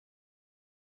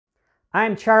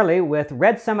I'm Charlie with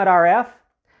Red Summit RF,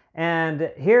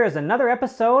 and here is another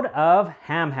episode of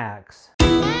Ham Hacks.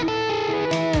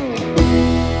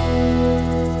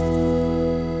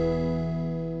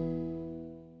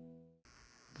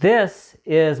 This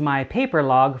is my paper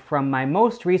log from my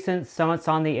most recent Summits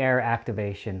on the Air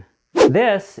activation.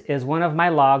 This is one of my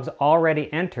logs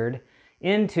already entered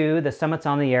into the Summits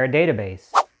on the Air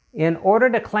database. In order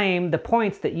to claim the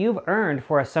points that you've earned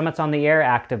for a Summits on the Air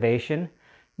activation,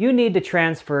 you need to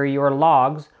transfer your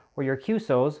logs or your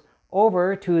QSOs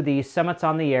over to the Summits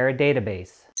on the Air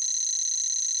database.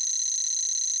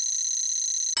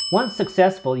 Once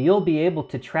successful, you'll be able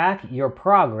to track your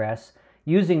progress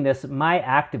using this My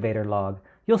Activator log.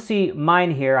 You'll see mine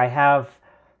here. I have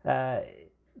the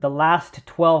last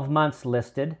 12 months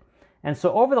listed. And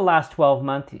so over the last 12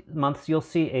 months, you'll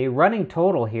see a running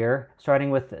total here,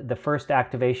 starting with the first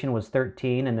activation was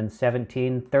 13 and then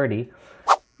 17, 30.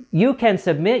 You can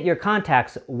submit your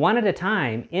contacts one at a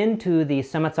time into the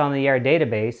Summits on the Air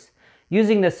database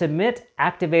using the Submit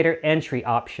Activator Entry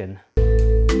option.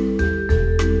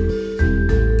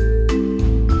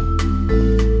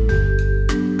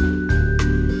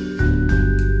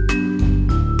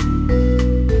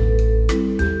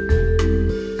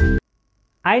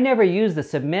 I never use the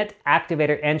Submit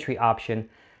Activator Entry option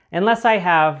unless I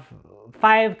have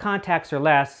 5 contacts or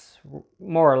less,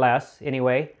 more or less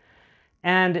anyway.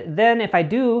 And then if I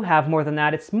do have more than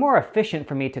that, it's more efficient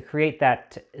for me to create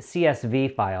that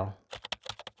CSV file.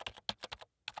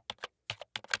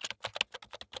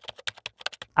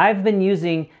 I've been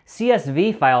using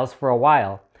CSV files for a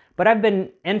while, but I've been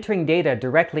entering data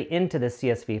directly into the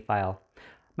CSV file.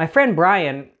 My friend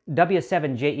Brian,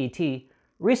 W7JET,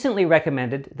 recently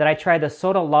recommended that I try the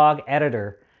SOTA Log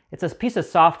Editor. It's a piece of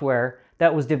software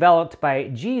that was developed by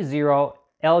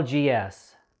G0LGS.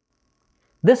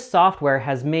 This software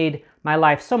has made my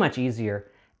life so much easier,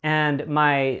 and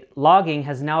my logging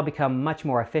has now become much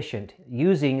more efficient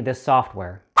using this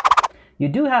software. You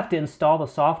do have to install the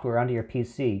software onto your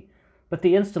PC, but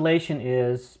the installation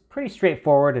is pretty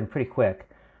straightforward and pretty quick.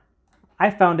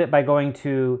 I found it by going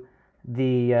to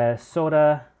the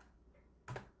SOTA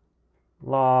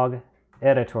Log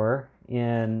Editor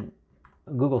in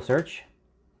Google search,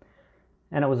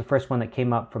 and it was the first one that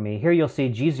came up for me. Here you'll see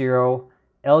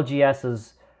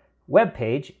G0LGS's web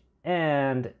page,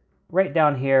 and right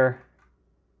down here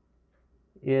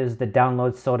is the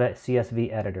Download SOTA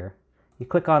CSV Editor. You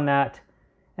click on that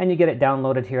and you get it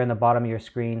downloaded here on the bottom of your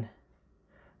screen.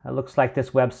 It looks like this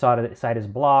website is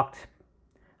blocked.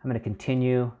 I'm going to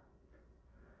continue.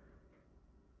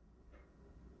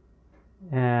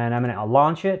 And I'm going to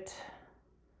launch it,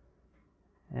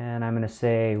 and I'm going to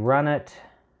say run it,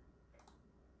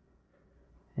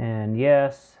 and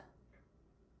yes,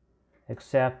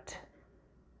 accept,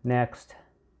 next,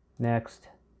 next,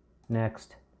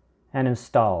 next, and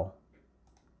install.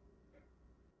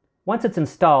 Once it's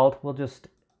installed, we'll just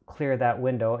clear that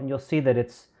window, and you'll see that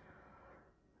it's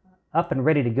up and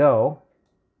ready to go.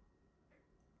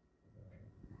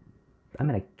 I'm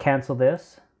going to cancel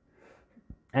this.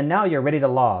 And now you're ready to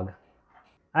log.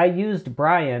 I used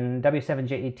Brian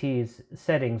W7JET's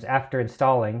settings after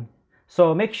installing,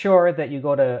 so make sure that you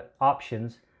go to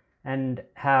Options and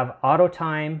have Auto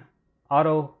Time,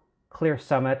 Auto Clear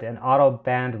Summit, and Auto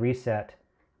Band Reset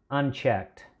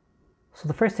unchecked. So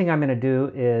the first thing I'm going to do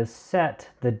is set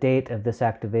the date of this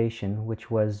activation,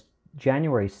 which was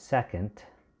January 2nd.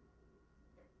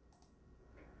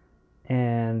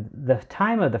 And the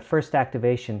time of the first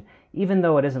activation, even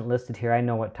though it isn't listed here, I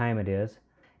know what time it is.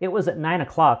 It was at 9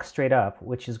 o'clock straight up,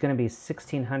 which is going to be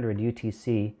 1600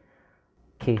 UTC.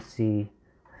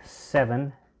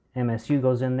 KC7 MSU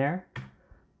goes in there.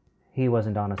 He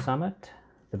wasn't on a summit.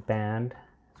 The band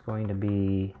is going to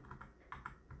be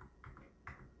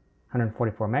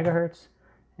 144 megahertz,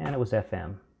 and it was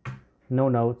FM. No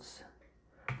notes.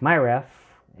 My ref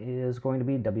is going to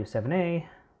be W7A.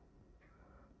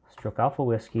 Stroke Alpha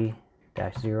Whiskey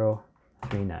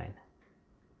 -039.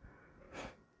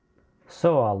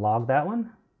 So I'll log that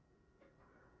one.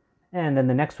 And then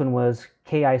the next one was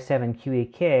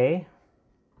KI7QEK.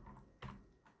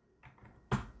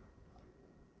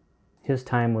 His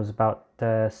time was about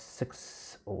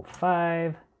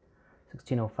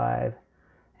 1605,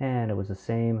 and it was the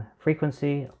same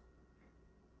frequency.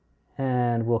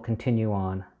 And we'll continue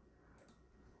on.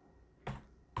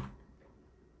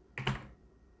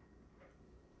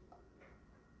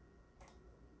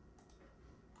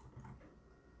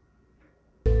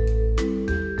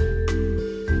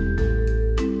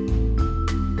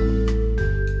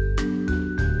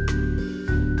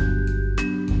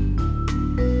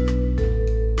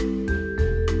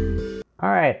 All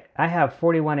right, I have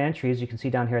 41 entries you can see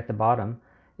down here at the bottom.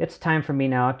 It's time for me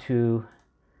now to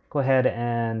go ahead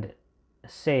and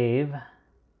save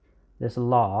this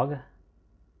log.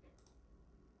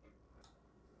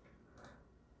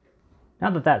 Now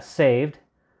that that's saved,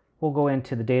 we'll go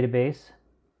into the database.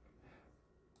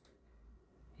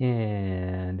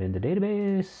 And in the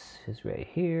database is right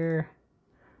here.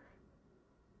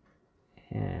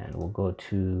 And we'll go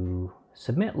to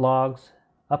Submit Logs,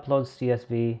 Upload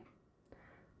CSV,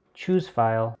 choose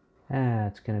File.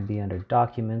 It's going to be under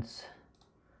Documents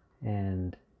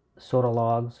and SOTA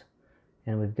Logs.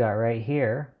 And we've got right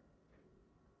here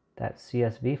that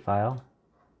CSV file.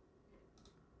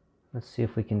 Let's see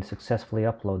if we can successfully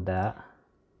upload that.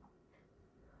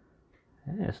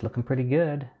 It's looking pretty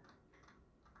good.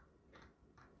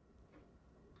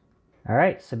 All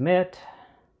right, submit,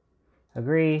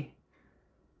 agree,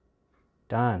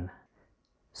 done.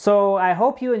 So I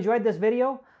hope you enjoyed this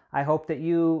video. I hope that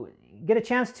you get a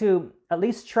chance to at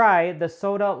least try the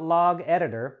SOTA Log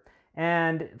Editor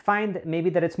and find maybe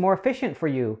that it's more efficient for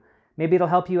you. Maybe it'll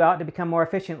help you out to become more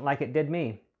efficient like it did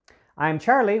me. I'm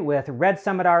Charlie with Red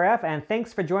Summit RF, and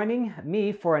thanks for joining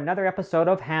me for another episode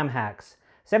of Ham Hacks.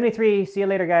 73, see you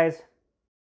later, guys.